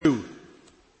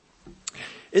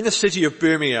In the city of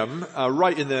Birmingham,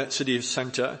 right in the city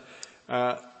centre,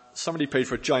 somebody paid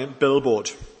for a giant billboard.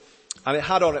 And it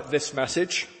had on it this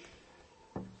message.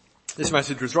 This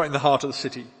message was right in the heart of the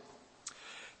city.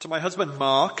 To my husband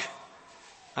Mark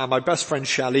and my best friend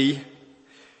Shelley,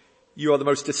 you are the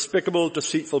most despicable,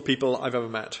 deceitful people I've ever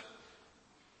met.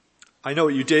 I know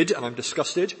what you did and I'm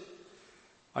disgusted.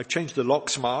 I've changed the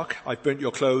locks, Mark. I've burnt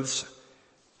your clothes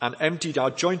and emptied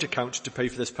our joint account to pay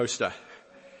for this poster.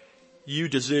 You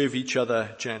deserve each other,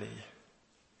 Jenny.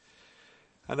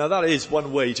 And now that is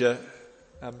one way to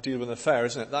deal with an affair,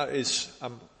 isn't it? That is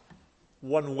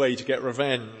one way to get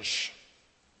revenge.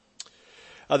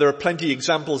 There are plenty of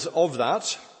examples of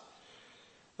that.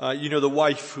 You know the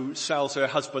wife who sells her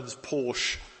husband's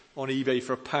Porsche on eBay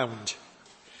for £1.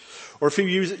 Or a few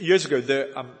years ago,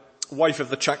 the wife of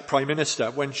the Czech Prime Minister,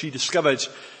 when she discovered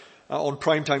on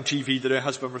primetime TV that her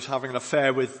husband was having an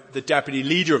affair with the deputy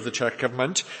leader of the Czech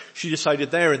government, she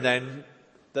decided there and then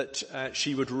that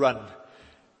she would run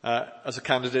as a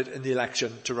candidate in the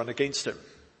election to run against him.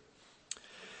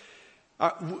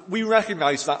 We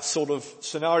recognise that sort of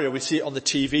scenario. We see it on the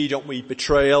TV, don't we?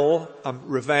 Betrayal,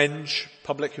 revenge,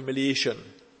 public humiliation,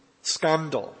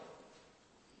 scandal.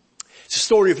 It's a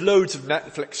story of loads of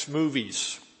Netflix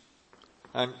movies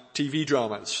and TV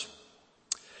dramas.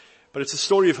 But it's a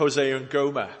story of Hosea and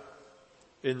Gomer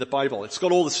in the Bible. It's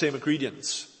got all the same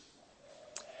ingredients.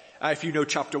 If you know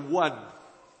chapter 1,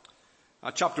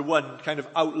 chapter 1 kind of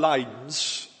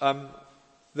outlines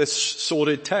this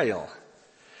sordid tale.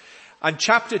 And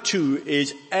chapter 2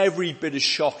 is every bit as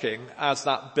shocking as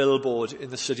that billboard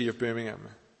in the city of Birmingham.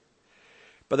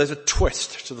 But there's a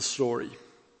twist to the story.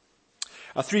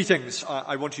 Three things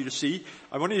I want you to see.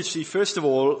 I want you to see, first of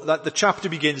all, that the chapter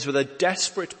begins with a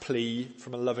desperate plea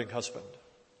from a loving husband.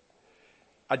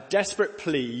 A desperate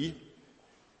plea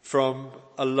from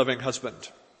a loving husband.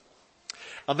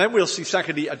 And then we'll see,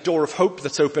 secondly, a door of hope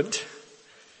that's opened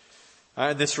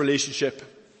in this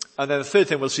relationship. And then the third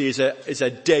thing we'll see is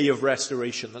a day of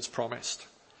restoration that's promised.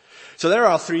 So there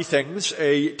are three things: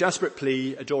 a desperate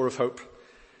plea, a door of hope,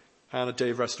 and a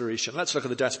day of restoration. Let's look at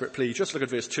the desperate plea. Just look at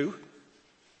verse 2.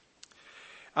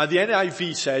 The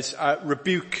NIV says,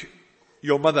 rebuke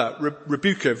your mother.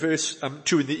 Rebuke her. Verse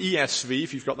 2 in the ESV,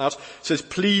 if you've got that, says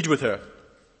plead with her.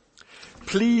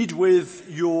 Plead with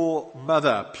your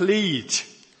mother. Plead.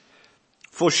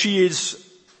 For she is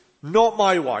not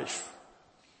my wife,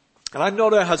 and I'm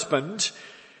not her husband,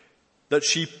 that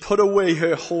she put away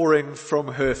her whoring from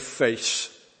her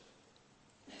face.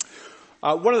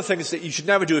 One of the things that you should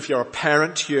never do if you're a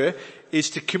parent here is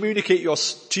to communicate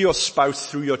to your spouse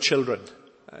through your children.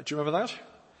 Do you remember that?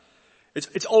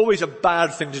 It's always a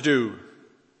bad thing to do.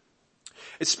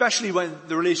 Especially when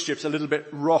the relationship's a little bit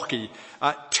rocky.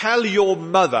 Tell your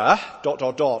mother, ...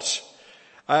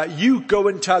 you go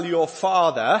and tell your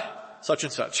father, such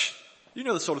and such. You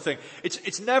know the sort of thing.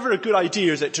 It's never a good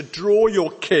idea, is it, to draw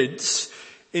your kids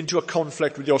into a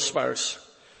conflict with your spouse.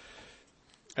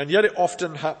 And yet it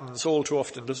often happens, all too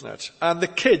often, doesn't it? And the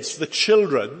kids, the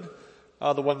children,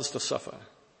 are the ones to suffer.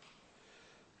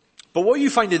 But what you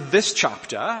find in this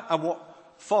chapter, and what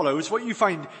follows, what you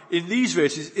find in these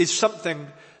verses, is something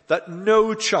that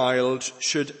no child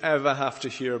should ever have to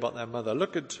hear about their mother.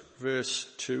 Look at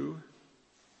verse 2.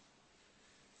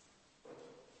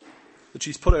 That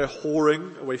she's put her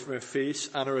whoring away from her face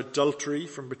and her adultery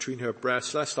from between her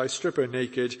breasts, lest I strip her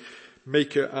naked,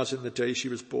 make her as in the day she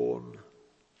was born.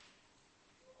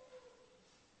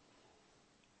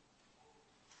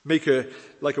 Make her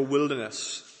like a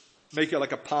wilderness. Make her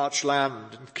like a parched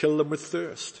land and kill them with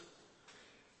thirst.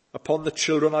 Upon the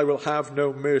children I will have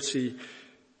no mercy,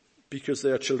 because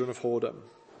they are children of whoredom.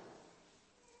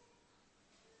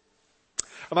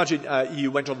 Imagine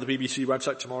you went on the BBC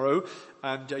website tomorrow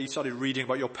and you started reading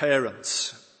about your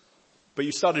parents. But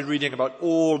you started reading about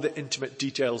all the intimate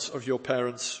details of your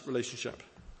parents' relationship.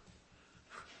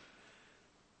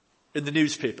 In the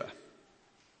newspaper.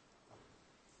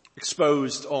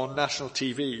 Exposed on national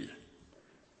TV.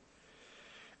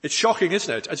 It's shocking,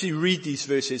 isn't it? As you read these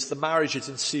verses, the marriage is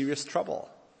in serious trouble.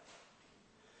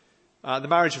 The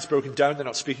marriage has broken down, they're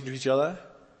not speaking to each other.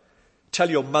 Tell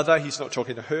your mother he's not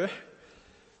talking to her.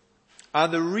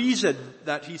 And the reason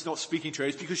that he's not speaking to her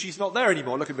is because she's not there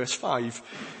anymore. Look at verse 5.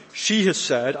 She has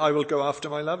said, I will go after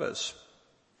my lovers.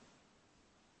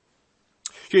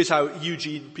 Here's how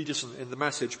Eugene Peterson in The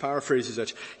Message paraphrases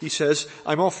it. He says,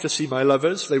 I'm off to see my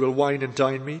lovers. They will wine and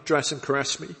dine me, dress and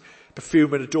caress me,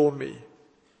 perfume and adorn me.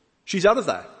 She's out of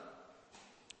there.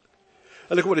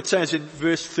 And look at what it says in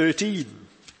verse 13.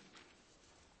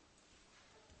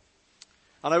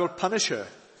 And I will punish her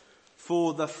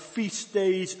for the feast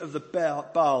days of the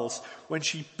Baals, when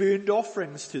she burned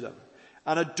offerings to them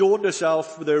and adorned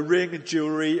herself with her ring and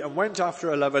jewelry and went after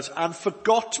her lovers and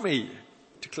forgot me,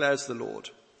 declares the Lord.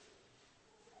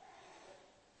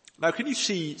 Now, can you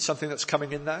see something that's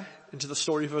coming in there into the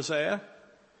story of Hosea?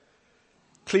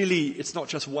 Clearly, it's not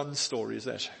just one story, is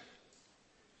it?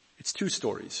 It's two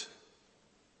stories.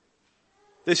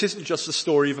 This isn't just the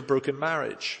story of a broken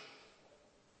marriage.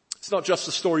 It's not just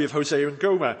the story of Hosea and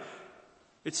Gomer.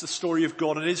 It's the story of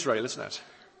God and Israel, isn't it?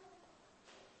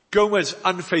 Gomer's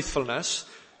unfaithfulness,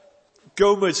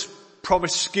 Gomer's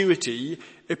promiscuity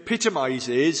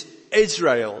epitomizes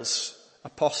Israel's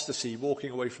apostasy,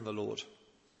 walking away from the Lord.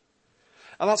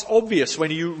 And that's obvious when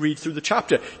you read through the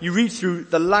chapter. You read through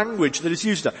the language that is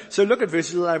used there. So look at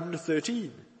verses 11 to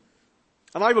 13.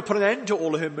 And I will put an end to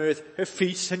all of her mirth, her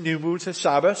feasts, her new moons, her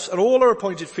Sabbaths, and all her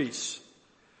appointed feasts.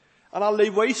 And I'll lay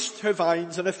waste her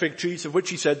vines and her fig trees, of which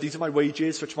he said, these are my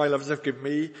wages, which my lovers have given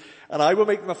me. And I will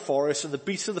make them a forest, and the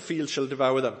beasts of the field shall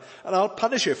devour them. And I'll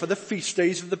punish her for the feast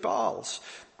days of the Baals.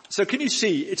 So can you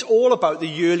see, it's all about the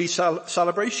yearly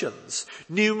celebrations.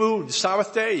 New moons,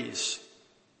 Sabbath days.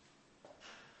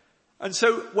 And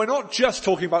so we're not just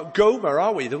talking about Gomer,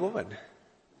 are we, the woman?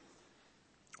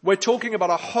 We're talking about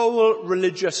a whole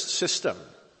religious system.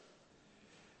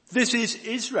 This is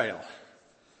Israel.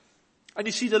 And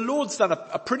you see, the Lord's done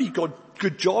a pretty good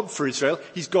job for Israel.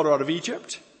 He's got her out of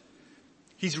Egypt.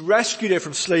 He's rescued her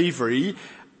from slavery.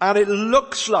 And it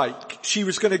looks like she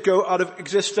was going to go out of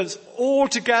existence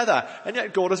altogether. And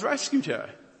yet God has rescued her.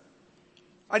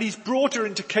 And he's brought her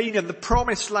into Canaan, the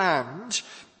promised land,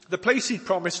 the place he'd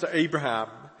promised to Abraham.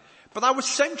 But that was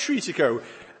centuries ago.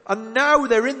 And now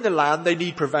they're in the land, they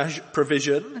need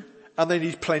provision, and they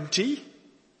need plenty.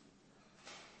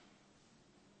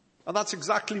 And that's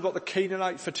exactly what the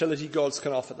Canaanite fertility gods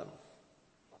can offer them.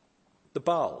 The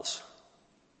Baals.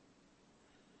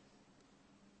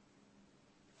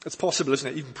 It's possible, isn't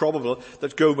it, even probable,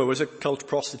 that Gomer was a cult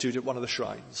prostitute at one of the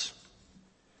shrines.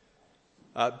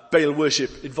 Baal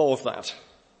worship involved that.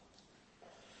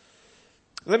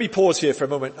 Let me pause here for a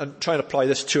moment and try and apply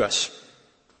this to us.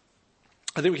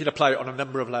 I think we can apply it on a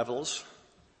number of levels,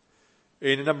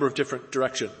 in a number of different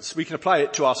directions. We can apply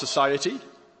it to our society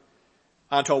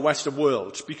and to our Western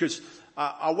world, because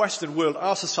our Western world,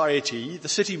 our society, the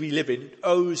city we live in,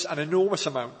 owes an enormous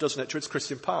amount, doesn't it, to its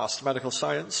Christian past. Medical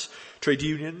science, trade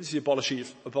unions, the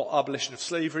abolition of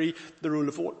slavery, the rule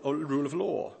of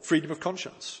law, freedom of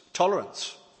conscience,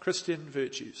 tolerance, Christian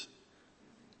virtues.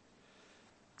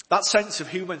 That sense of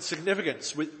human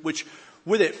significance, which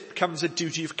with it comes a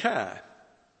duty of care.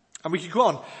 And we can go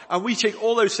on. And we take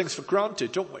all those things for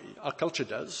granted, don't we? Our culture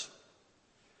does.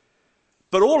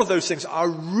 But all of those things are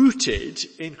rooted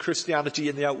in Christianity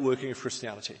and the outworking of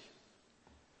Christianity.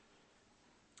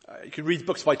 You can read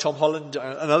books by Tom Holland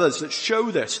and others that show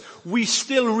this. We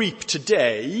still reap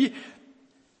today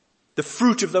the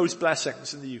fruit of those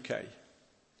blessings in the UK.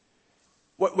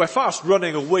 We're fast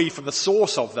running away from the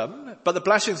source of them, but the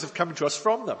blessings have come to us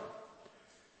from them.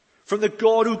 From the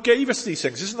God who gave us these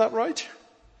things, isn't that right?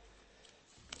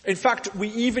 In fact, we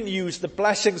even use the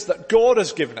blessings that God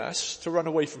has given us to run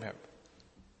away from him.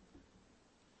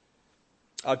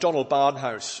 Donald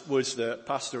Barnhouse was the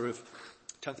pastor of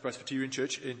 10th Presbyterian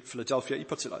Church in Philadelphia. He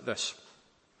puts it like this.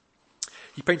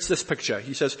 He paints this picture.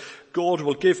 He says, God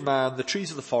will give man the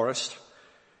trees of the forest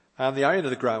and the iron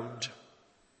of the ground,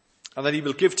 and then he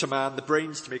will give to man the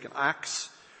brains to make an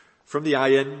axe, from the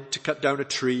iron to cut down a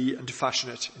tree and to fashion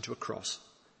it into a cross.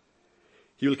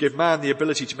 He will give man the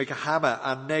ability to make a hammer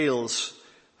and nails,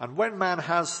 and when man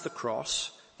has the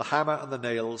cross, the hammer and the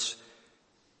nails,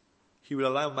 he will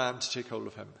allow man to take hold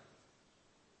of him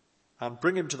and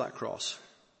bring him to that cross,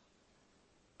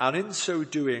 and in so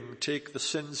doing take the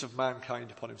sins of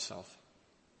mankind upon himself.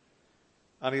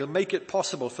 And he'll make it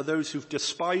possible for those who've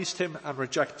despised him and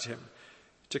rejected him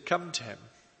to come to him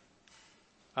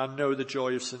and know the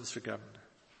joy of sins forgiven,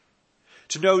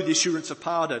 to know the assurance of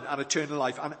pardon and eternal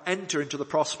life, and enter into the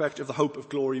prospect of the hope of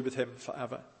glory with him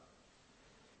forever.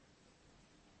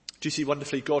 Do you see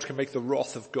wonderfully, God can make the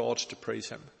wrath of God to praise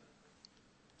him.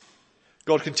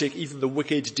 God can take even the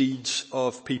wicked deeds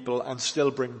of people and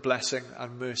still bring blessing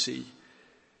and mercy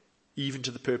even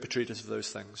to the perpetrators of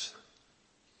those things.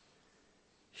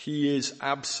 He is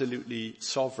absolutely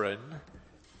sovereign,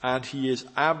 and he is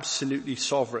absolutely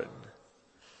sovereign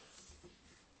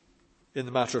in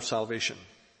the matter of salvation.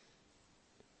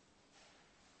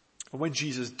 And when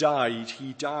Jesus died,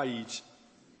 he died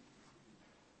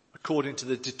according to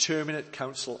the determinate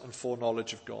counsel and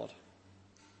foreknowledge of God.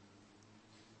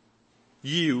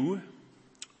 You,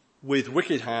 with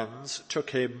wicked hands,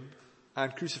 took him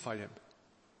and crucified him.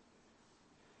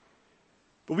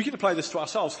 But we can apply this to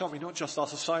ourselves, can't we? Not just our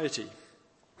society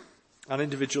and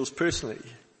individuals personally.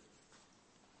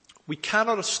 We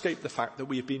cannot escape the fact that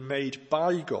we have been made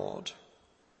by God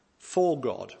for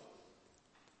God.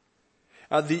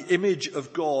 The image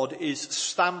of God is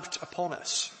stamped upon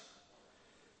us.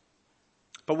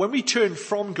 But when we turn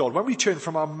from God, when we turn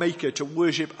from our Maker to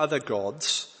worship other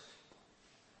gods,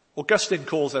 Augustine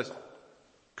calls it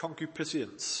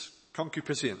concupiscence.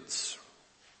 Concupiscence.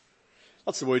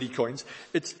 That's the word he coins.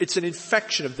 It's an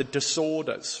infection of the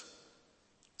disorders.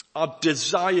 Our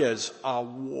desires are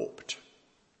warped.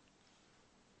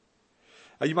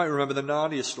 You might remember the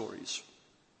Narnia stories.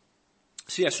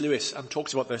 C.S. Lewis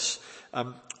talks about this,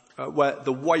 where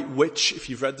the White Witch, if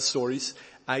you've read the stories,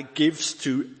 gives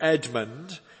to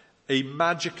Edmund a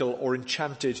magical or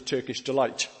enchanted Turkish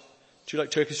delight. Do you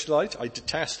like Turkish delight? I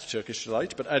detest Turkish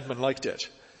delight, but Edmund liked it.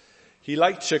 He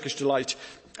liked Turkish delight.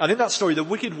 And in that story, the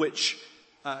Wicked Witch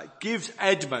gives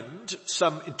Edmund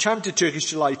some enchanted Turkish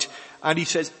delight, and he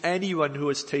says anyone who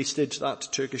has tasted that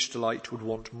Turkish delight would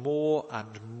want more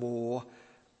and more,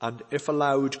 and if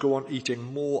allowed, go on eating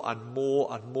more and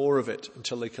more and more of it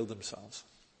until they kill themselves.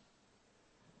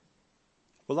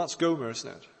 Well, that's Gomer, isn't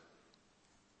it?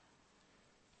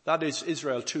 That is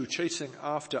Israel too, chasing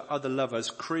after other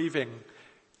lovers, craving,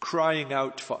 crying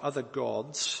out for other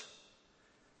gods.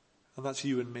 And that's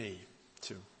you and me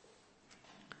too.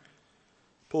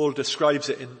 Paul describes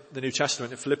it in the New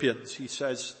Testament in Philippians. He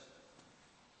says,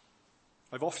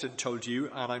 I've often told you,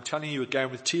 and I'm telling you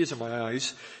again with tears in my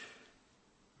eyes,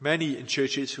 many in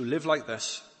churches who live like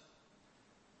this,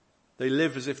 they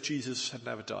live as if Jesus had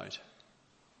never died.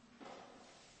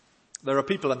 There are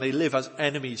people and they live as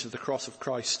enemies of the cross of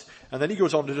Christ. And then he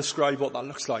goes on to describe what that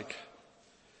looks like.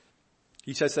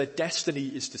 He says their destiny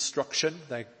is destruction,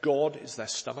 their God is their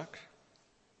stomach,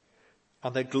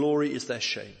 and their glory is their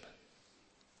shame.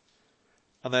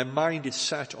 And their mind is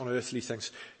set on earthly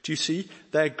things. Do you see?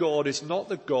 Their God is not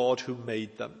the God who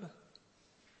made them,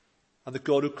 and the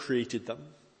God who created them,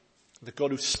 and the God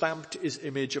who stamped his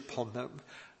image upon them,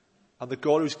 and the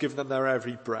God who's given them their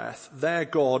every breath. Their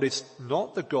God is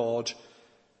not the God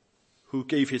who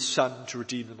gave his son to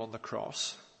redeem them on the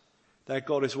cross. Their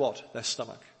God is what? Their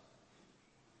stomach.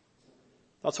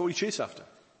 That's what we chase after.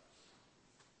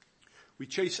 We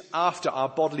chase after our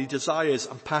bodily desires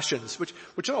and passions, which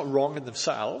are not wrong in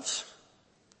themselves.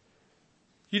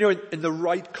 You know, in the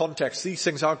right context, these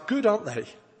things are good, aren't they?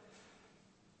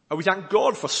 And we thank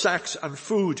God for sex and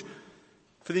food,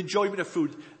 for the enjoyment of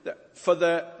food, for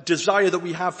the desire that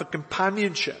we have for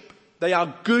companionship. They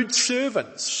are good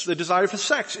servants. The desire for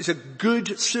sex is a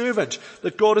good servant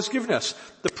that God has given us.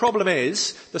 The problem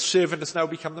is the servant has now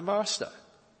become the master.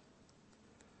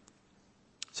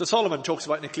 So Solomon talks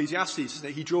about in Ecclesiastes, isn't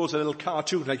it? He draws a little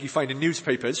cartoon like you find in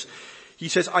newspapers. He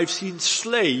says, I've seen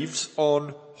slaves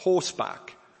on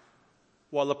horseback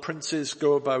while the princes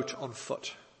go about on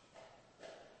foot.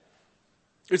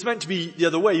 It was meant to be the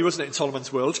other way, wasn't it, in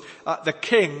Solomon's world? The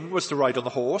king was to ride on the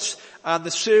horse, and the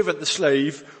servant, the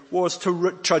slave, was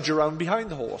to trudge around behind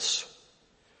the horse.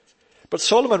 But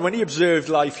Solomon, when he observed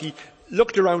life, he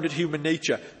looked around at human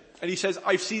nature, and he says,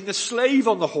 I've seen the slave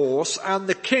on the horse, and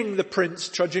the king, the prince,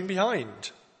 trudging behind.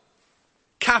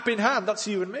 Cap in hand, that's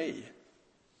you and me.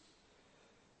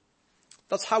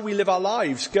 That's how we live our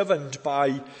lives, governed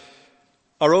by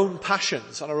our own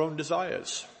passions and our own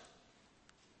desires.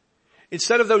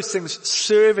 Instead of those things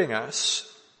serving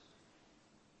us,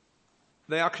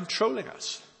 they are controlling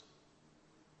us.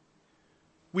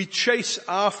 We chase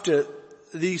after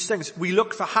these things. We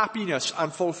look for happiness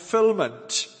and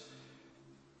fulfillment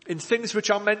in things which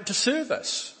are meant to serve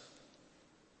us.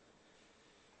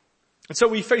 And so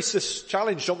we face this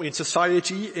challenge, don't we, in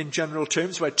society in general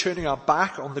terms. We're turning our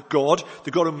back on the God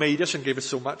who made us and gave us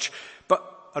so much,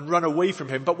 and run away from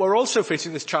him. But we're also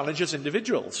facing this challenge as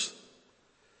individuals.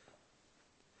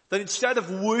 That instead of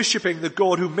worshipping the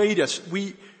God who made us,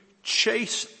 we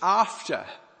chase after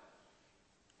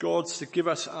gods to give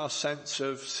us our sense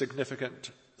of significance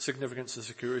and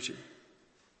security.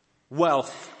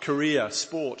 Wealth, career,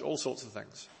 sport, all sorts of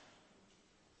things.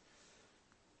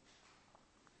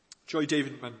 Joy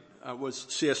Davidman was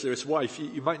C.S. Lewis' wife.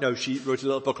 You might know she wrote a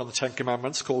little book on the Ten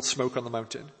Commandments called Smoke on the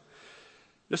Mountain.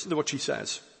 Listen to what she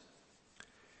says.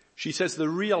 She says the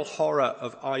real horror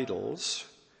of idols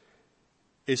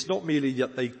is not merely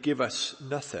that they give us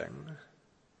nothing,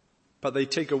 but they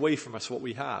take away from us what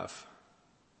we have.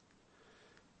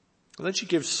 And then she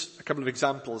gives a couple of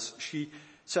examples. She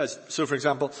says, so for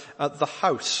example, the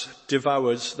house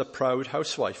devours the proud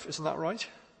housewife. Isn't that right?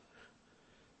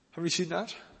 Have you seen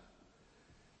that?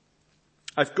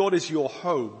 If God is your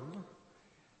home,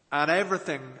 and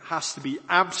everything has to be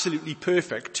absolutely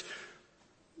perfect,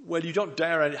 well, you don't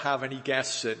dare have any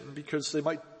guests in because they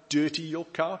might dirty your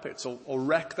carpets or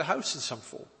wreck the house in some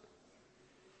form.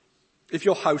 If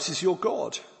your house is your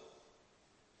God,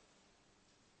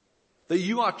 that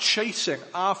you are chasing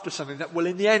after something that will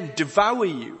in the end devour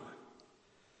you.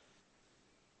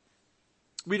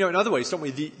 We know in other ways, don't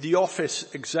we? The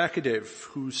office executive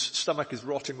whose stomach is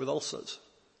rotting with ulcers.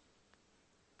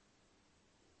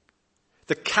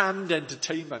 The canned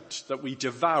entertainment that we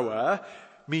devour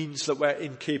means that we're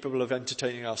incapable of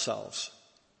entertaining ourselves.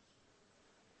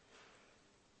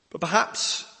 But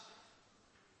perhaps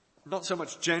not so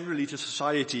much generally to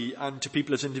society and to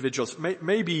people as individuals.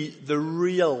 Maybe the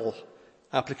real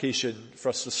application for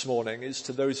us this morning is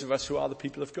to those of us who are the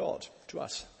people of God, to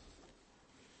us,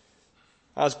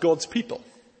 as God's people.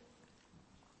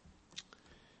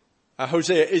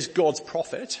 Hosea is God's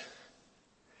prophet,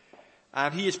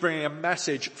 and he is bringing a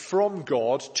message from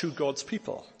God to God's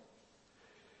people.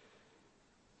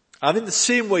 And in the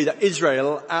same way that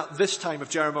Israel, at this time of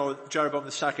Jeroboam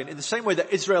II, in the same way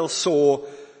that Israel saw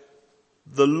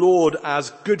the Lord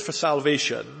as good for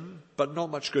salvation, but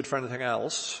not much good for anything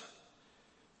else,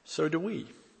 so do we.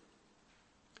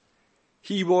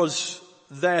 He was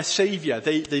their saviour.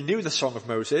 They knew the Song of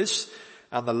Moses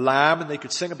and the Lamb, and they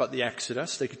could sing about the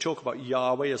Exodus. They could talk about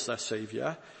Yahweh as their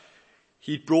saviour.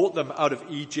 He brought them out of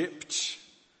Egypt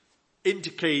into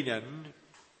Canaan,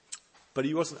 but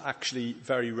he wasn't actually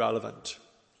very relevant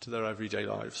to their everyday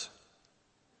lives.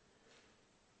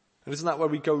 And isn't that where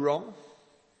we go wrong?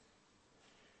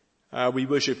 We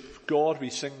worship God, we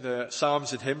sing the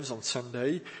psalms and hymns on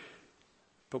Sunday,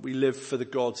 but we live for the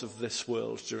gods of this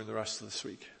world during the rest of this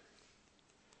week.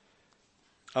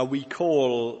 We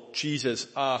call Jesus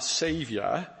our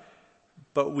Saviour,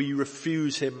 but we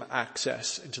refuse him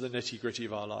access into the nitty-gritty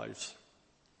of our lives.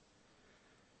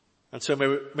 And so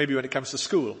maybe when it comes to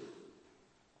school,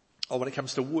 or when it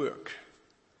comes to work,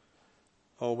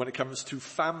 or when it comes to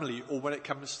family, or when it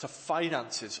comes to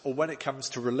finances, or when it comes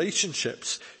to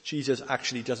relationships, Jesus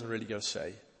actually doesn't really go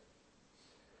say.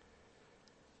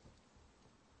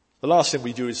 The last thing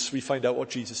we do is we find out what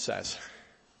Jesus says.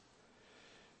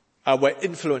 We're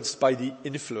influenced by the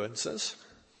influencers,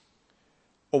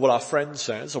 or what our friend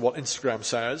says, or what Instagram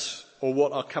says, or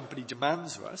what our company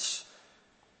demands of us.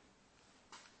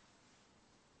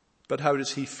 But how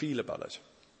does he feel about it?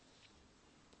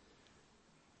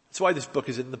 That's why this book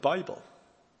is in the Bible.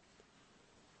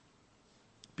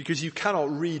 Because you cannot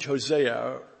read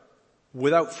Hosea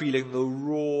without feeling the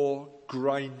raw,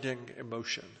 grinding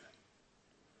emotion.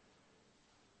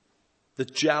 The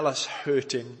jealous,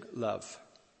 hurting love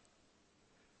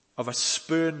of a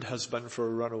spurned husband for a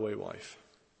runaway wife.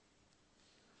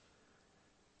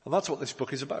 And that's what this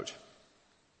book is about.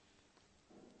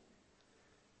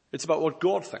 It's about what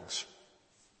God thinks.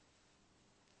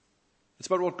 It's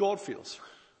about what God feels.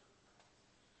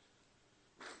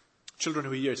 Children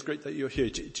who are here, it's great that you're here.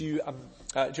 Do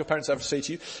your parents ever say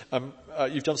to you,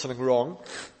 you've done something wrong,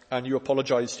 and you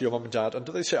apologise to your mum and dad? And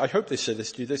do they say, I hope they say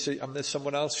this to you, they say, and there's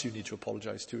someone else you need to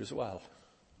apologise to as well?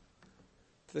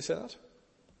 Do they say that?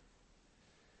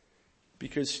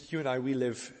 Because you and I, we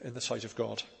live in the sight of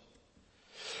God.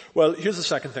 Well, here's the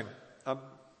second thing.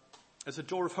 There's a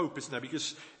door of hope, isn't there?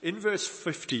 Because in verse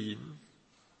 15,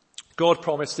 God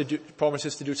promises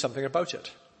to do something about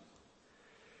it.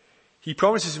 He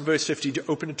promises in verse 15 to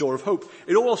open a door of hope.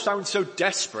 It all sounds so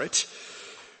desperate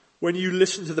when you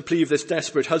listen to the plea of this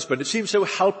desperate husband. It seems so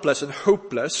helpless and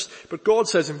hopeless. But God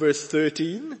says in verse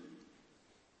 13,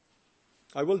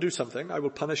 I will do something. I will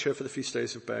punish her for the feast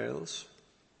days of Baals,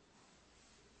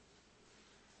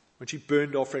 when she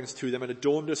burned offerings to them and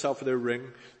adorned herself with her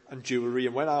ring and jewelry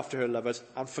and went after her lovers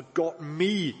and forgot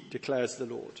me, declares the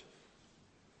Lord.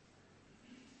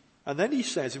 And then he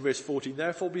says in verse 14,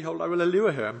 therefore, behold, I will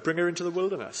allure her and bring her into the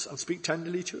wilderness and speak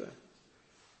tenderly to her.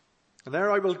 And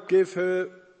there I will give her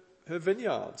her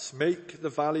vineyards, make the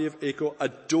valley of Achor a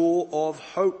door of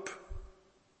hope.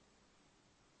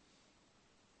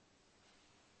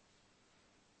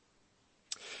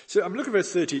 So I'm looking at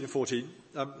verse 13 and 14,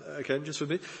 again, just with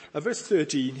me. Verse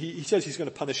 13, he says he's going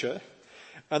to punish her.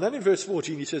 And then in verse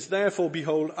 14 he says, therefore,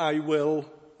 behold, I will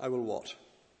what?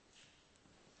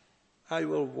 I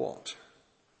will what?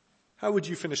 How would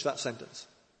you finish that sentence?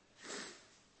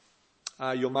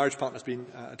 Your marriage partner's been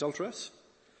adulterous.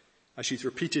 She's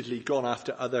repeatedly gone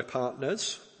after other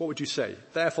partners. What would you say?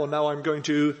 Therefore, now I'm going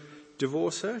to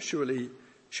divorce her? Surely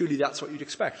that's what you'd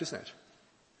expect, isn't it?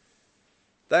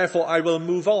 Therefore, I will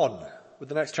move on with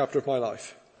the next chapter of my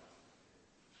life.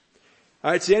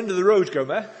 It's the end of the road,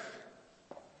 Gomer.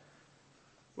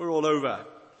 We're all over.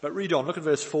 But read on, look at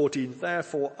verse 14.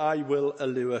 Therefore I will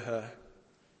allure her.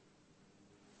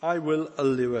 I will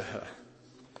allure her.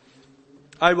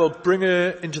 I will bring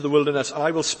her into the wilderness and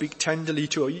I will speak tenderly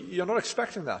to her. You're not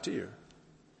expecting that, are you?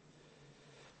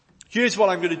 Here's what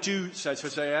I'm going to do, says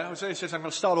Hosea. Hosea says, I'm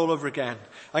going to start all over again.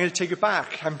 I'm going to take her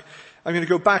back. I'm going to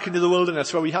go back into the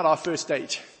wilderness where we had our first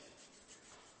date.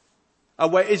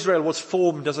 Where Israel was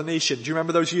formed as a nation. Do you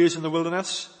remember those years in the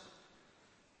wilderness?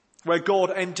 Where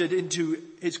God entered into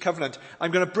his covenant.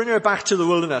 I'm going to bring her back to the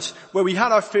wilderness where we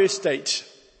had our first date.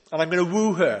 And I'm going to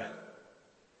woo her.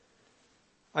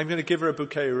 I'm going to give her a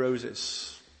bouquet of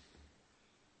roses.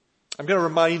 I'm going to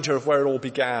remind her of where it all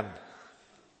began.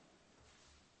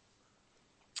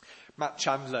 Matt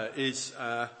Chandler is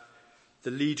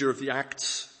the leader of the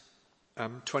Acts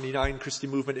 29 Christian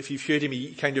movement. If you've heard him,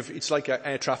 it's like an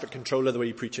air traffic controller the way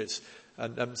he preaches.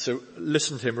 And so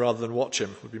listen to him rather than watch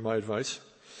him would be my advice.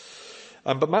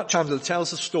 But Matt Chandler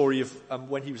tells the story of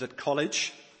when he was at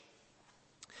college.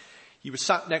 He was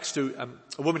sat next to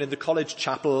a woman in the college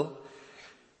chapel.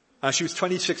 She was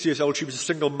 26 years old. She was a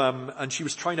single mum, and she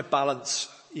was trying to balance,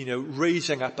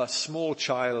 raising up a small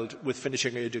child with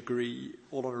finishing a degree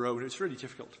all on her own. It was really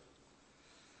difficult.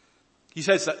 He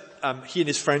says that he and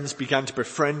his friends began to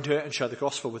befriend her and share the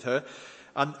gospel with her,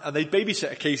 and they'd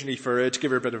babysit occasionally for her to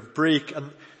give her a bit of a break.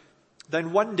 And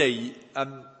then one day,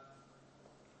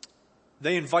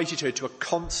 they invited her to a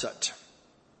concert.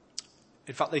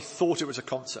 In fact, they thought it was a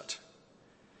concert.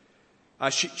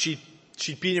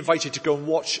 She'd been invited to go and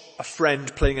watch a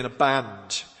friend playing in a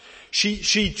band.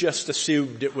 She just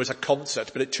assumed it was a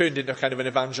concert, but it turned into kind of an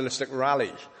evangelistic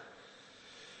rally.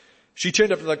 She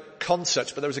turned up to the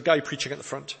concert, but there was a guy preaching at the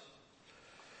front.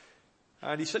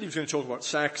 And he said he was going to talk about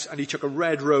sex, and he took a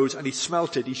red rose and he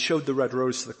smelt it. He showed the red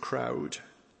rose to the crowd.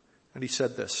 And he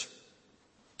said this.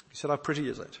 He said, how pretty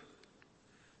is it?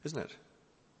 Isn't it?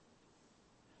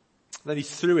 Then he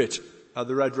threw it,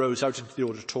 the red rose, out into the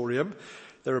auditorium.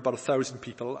 There were about 1,000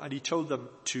 people, and he told them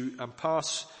to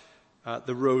pass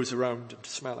the rose around and to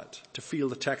smell it, to feel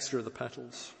the texture of the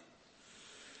petals.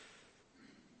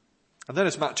 And then,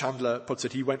 as Matt Chandler puts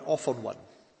it, he went off on one.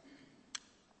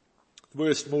 The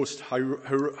worst, most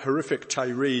horrific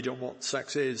tirade on what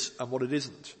sex is and what it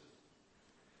isn't.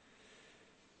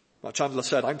 Matt Chandler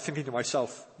said, I'm thinking to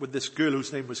myself, with this girl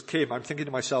whose name was Kim, I'm thinking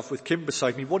to myself, with Kim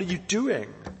beside me, what are you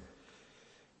doing?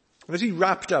 And as he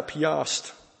wrapped up, he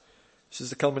asked, this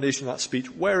is the culmination of that speech,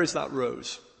 where is that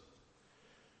rose?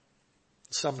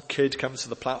 Some kid comes to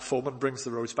the platform and brings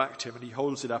the rose back to him, and he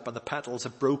holds it up, and the petals are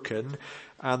broken,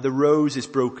 and the rose is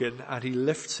broken, and he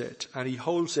lifts it, and he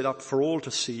holds it up for all to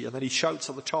see, and then he shouts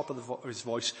at the top of his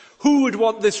voice, who would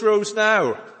want this rose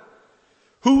now?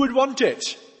 Who would want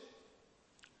it?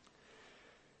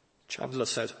 Chandler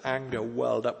says, anger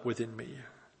welled up within me,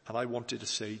 and I wanted to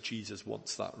say, Jesus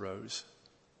wants that rose.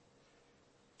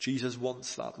 Jesus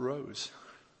wants that rose.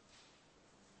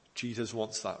 Jesus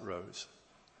wants that rose.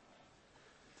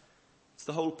 It's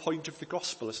the whole point of the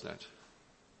gospel, isn't it?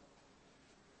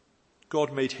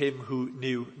 God made him who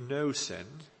knew no sin,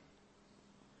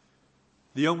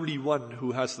 the only one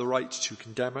who has the right to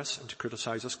condemn us and to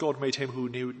criticize us. God made him who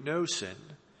knew no sin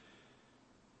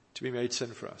to be made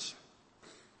sin for us.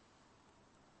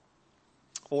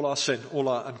 All our sin, all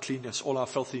our uncleanness, all our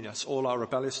filthiness, all our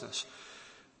rebelliousness,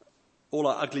 all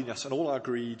our ugliness and all our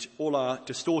greed, all our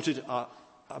distorted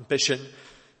ambition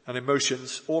and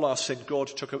emotions, all our sin, God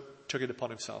took it upon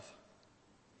himself.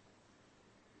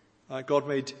 God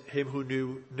made him who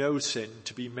knew no sin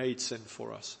to be made sin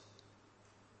for us,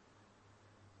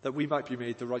 that we might be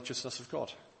made the righteousness of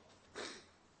God.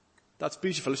 That's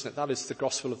beautiful, isn't it? That is the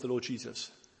gospel of the Lord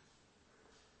Jesus.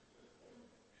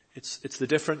 It's the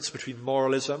difference between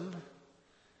moralism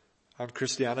and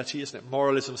Christianity, isn't it?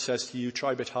 Moralism says to you,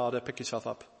 try a bit harder, pick yourself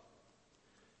up,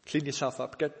 clean yourself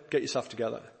up, get yourself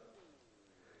together.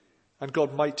 And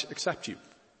God might accept you.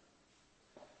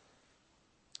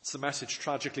 It's the message,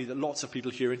 tragically, that lots of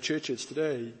people hear in churches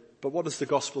today. But what does the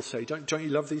gospel say? Don't you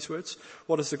love these words?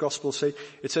 What does the gospel say?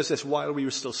 It says this, while we were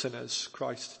still sinners,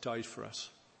 Christ died for us.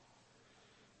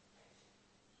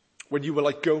 When you were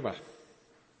like Gomer,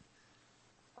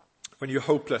 when you're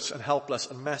hopeless and helpless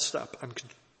and messed up and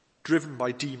driven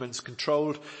by demons,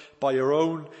 controlled by your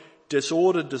own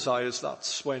disordered desires,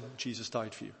 that's when Jesus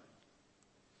died for you.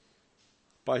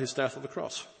 By his death on the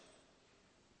cross.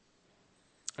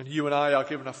 And you and I are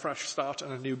given a fresh start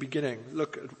and a new beginning.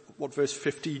 Look at what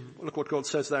look what God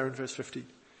says there in verse 15.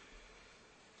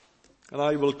 And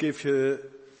I will give her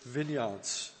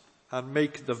vineyards and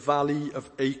make the valley of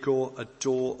Achor a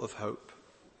door of hope.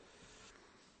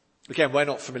 Again, we're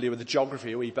not familiar with the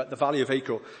geography, are we? But the Valley of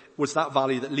Achor was that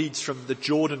valley that leads from the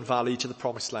Jordan Valley to the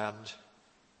Promised Land.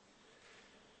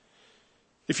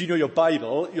 If you know your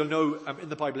Bible, you'll know in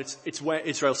the Bible it's where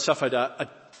Israel suffered a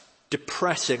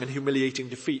depressing and humiliating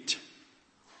defeat.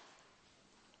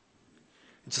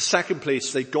 It's the second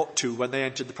place they got to when they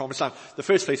entered the Promised Land. The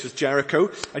first place was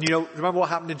Jericho. And remember what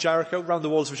happened in Jericho? Around the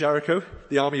walls of Jericho,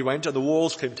 the army went and the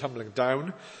walls came tumbling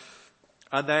down.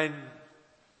 And then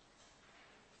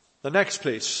the next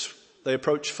place, they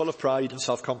approach full of pride and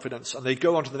self-confidence, and they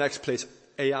go on to the next place,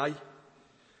 Ai.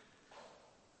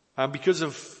 And because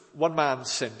of one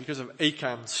man's sin, because of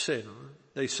Achan's sin,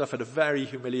 they suffered a very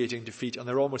humiliating defeat, and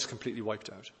they're almost completely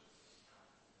wiped out.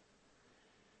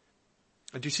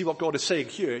 And do you see what God is saying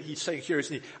here? He's saying here,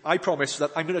 isn't he? I promise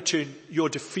that I'm going to turn your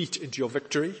defeat into your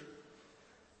victory.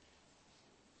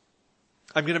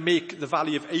 I'm going to make the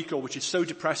Valley of Achor, which is so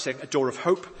depressing, a door of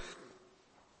hope.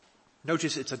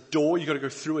 Notice it's a door. You've got to go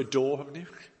through a door, haven't you?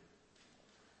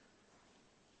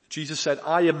 Jesus said,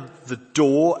 I am the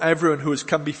door. Everyone who has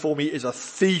come before me is a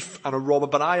thief and a robber,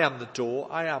 but I am the door.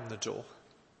 I am the door.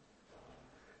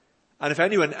 And if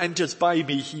anyone enters by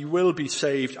me, he will be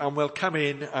saved and will come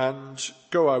in and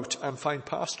go out and find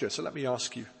pasture. So let me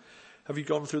ask you, have you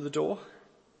gone through the door?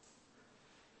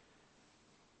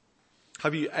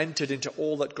 Have you entered into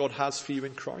all that God has for you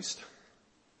in Christ?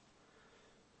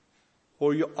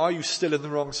 Or are you still in the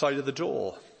wrong side of the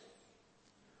door?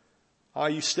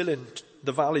 Are you still in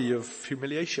the valley of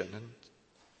humiliation and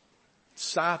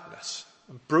sadness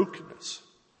and brokenness?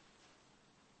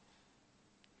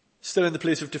 Still in the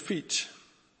place of defeat?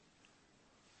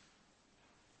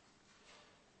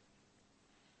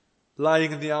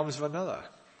 Lying in the arms of another?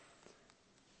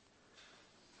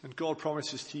 And God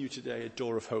promises to you today a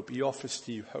door of hope. He offers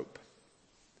to you hope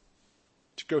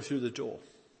to go through the door.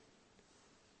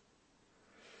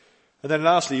 And then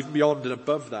lastly, even beyond and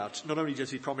above that, not only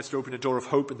does he promise to open a door of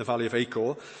hope in the Valley of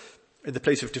Achor, in the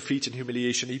place of defeat and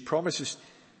humiliation, he promises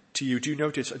to you, do you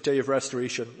notice, a day of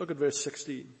restoration? Look at verse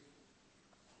 16.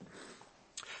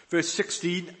 Verse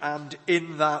 16, and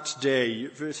in that day.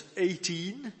 Verse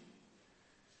 18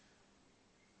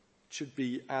 should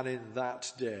be, and in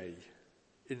that day.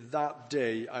 In that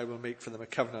day I will make for them a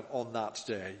covenant on that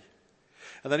day.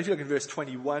 And then if you look in verse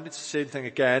 21, it's the same thing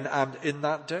again, and in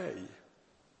that day.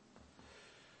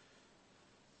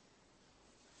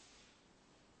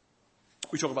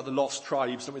 We talk about the lost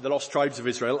tribes, don't we? The lost tribes of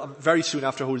Israel. And very soon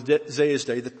after Hosea's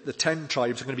day, the 10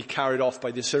 tribes are going to be carried off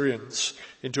by the Assyrians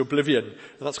into oblivion.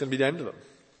 And that's going to be the end of them.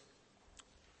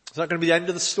 Is that going to be the end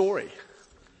of the story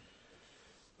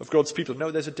of God's people?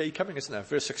 No, there's a day coming, isn't there?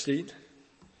 Verse 16.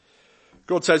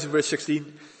 God says in verse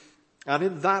 16, and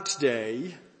in that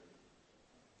day,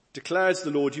 declares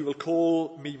the Lord, you will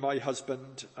call me my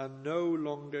husband and no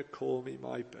longer call me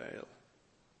my Baal.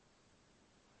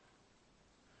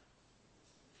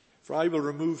 For I will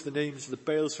remove the names of the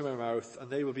Baals from my mouth, and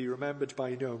they will be remembered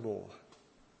by no more.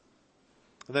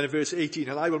 And then in verse 18,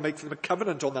 and I will make for them a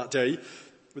covenant on that day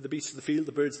with the beasts of the field,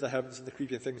 the birds of the heavens, and the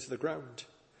creeping things of the ground.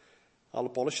 I'll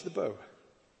abolish the bow,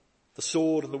 the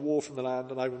sword, and the war from the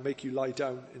land, and I will make you lie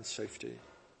down in safety.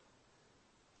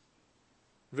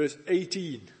 Verse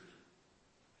 18,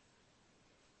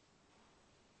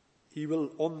 he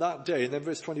will on that day, and then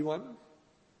verse 21,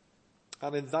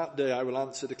 and in that day I will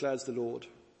answer, declares the Lord.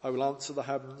 I will answer the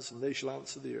heavens, and they shall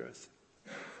answer the earth.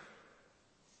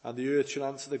 And the earth shall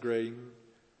answer the grain,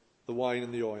 the wine,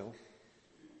 and the oil.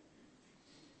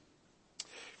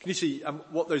 Can you see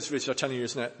what those verses are telling you,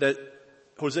 isn't it? That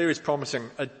Hosea is promising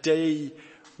a day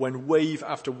when wave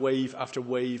after wave after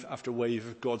wave after wave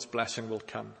of God's blessing will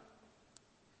come.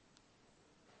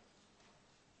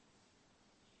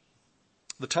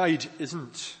 The tide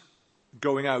isn't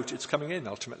going out, it's coming in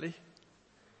ultimately.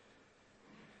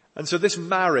 And so this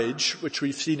marriage, which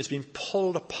we've seen has been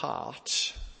pulled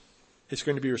apart, is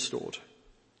going to be restored.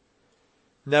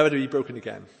 Never to be broken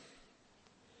again.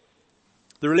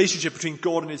 The relationship between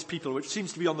God and his people, which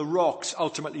seems to be on the rocks,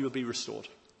 ultimately will be restored.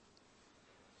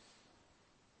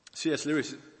 C.S.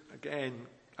 Lewis, again,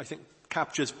 I think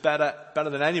captures better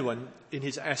than anyone in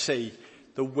his essay,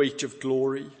 The Weight of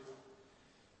Glory.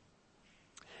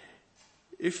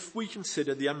 If we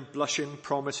consider the unblushing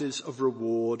promises of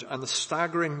reward and the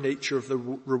staggering nature of the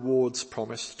rewards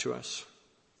promised to us,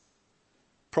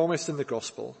 promised in the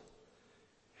gospel,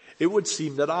 it would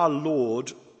seem that our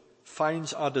Lord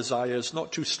finds our desires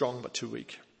not too strong but too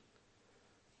weak.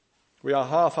 We are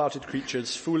half-hearted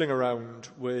creatures fooling around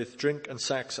with drink and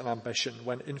sex and ambition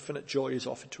when infinite joy is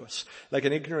offered to us, like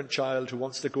an ignorant child who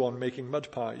wants to go on making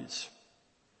mud pies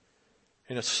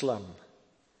in a slum,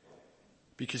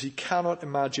 because he cannot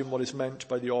imagine what is meant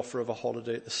by the offer of a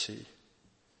holiday at the sea.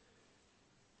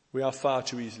 We are far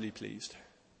too easily pleased.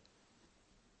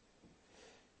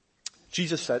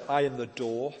 Jesus said, I am the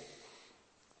door,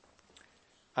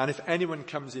 and if anyone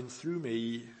comes in through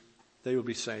me, they will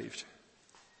be saved.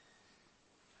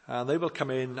 And they will come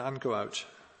in and go out,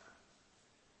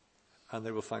 and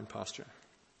they will find pasture.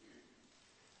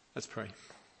 Let's pray.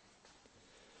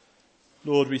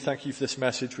 Lord, we thank you for this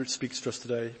message which speaks to us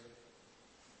today.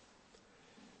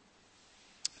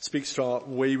 It speaks to our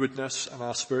waywardness and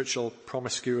our spiritual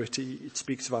promiscuity. It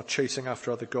speaks of our chasing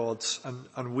after other gods.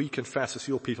 And we confess as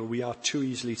your people, we are too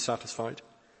easily satisfied.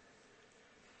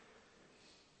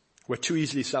 We're too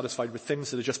easily satisfied with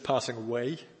things that are just passing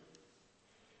away,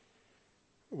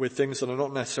 with things that are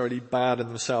not necessarily bad in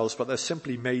themselves, but they're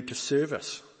simply made to serve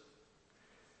us.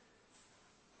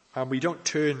 And we don't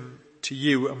turn to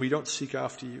you, and we don't seek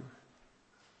after you.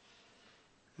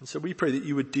 And so we pray that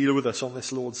you would deal with us on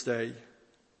this Lord's Day,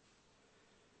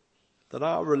 that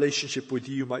our relationship with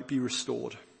you might be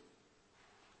restored,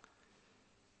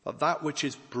 that which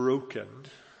is broken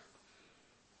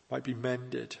might be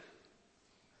mended,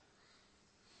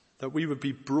 that we would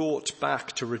be brought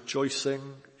back to rejoicing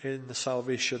in the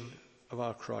salvation of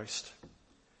our Christ.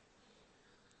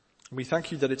 And we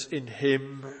thank you that it's in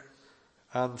him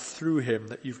and through him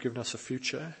that you've given us a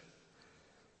future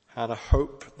and a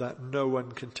hope that no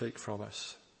one can take from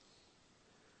us.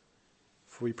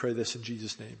 For we pray this in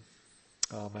Jesus' name.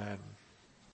 Amen.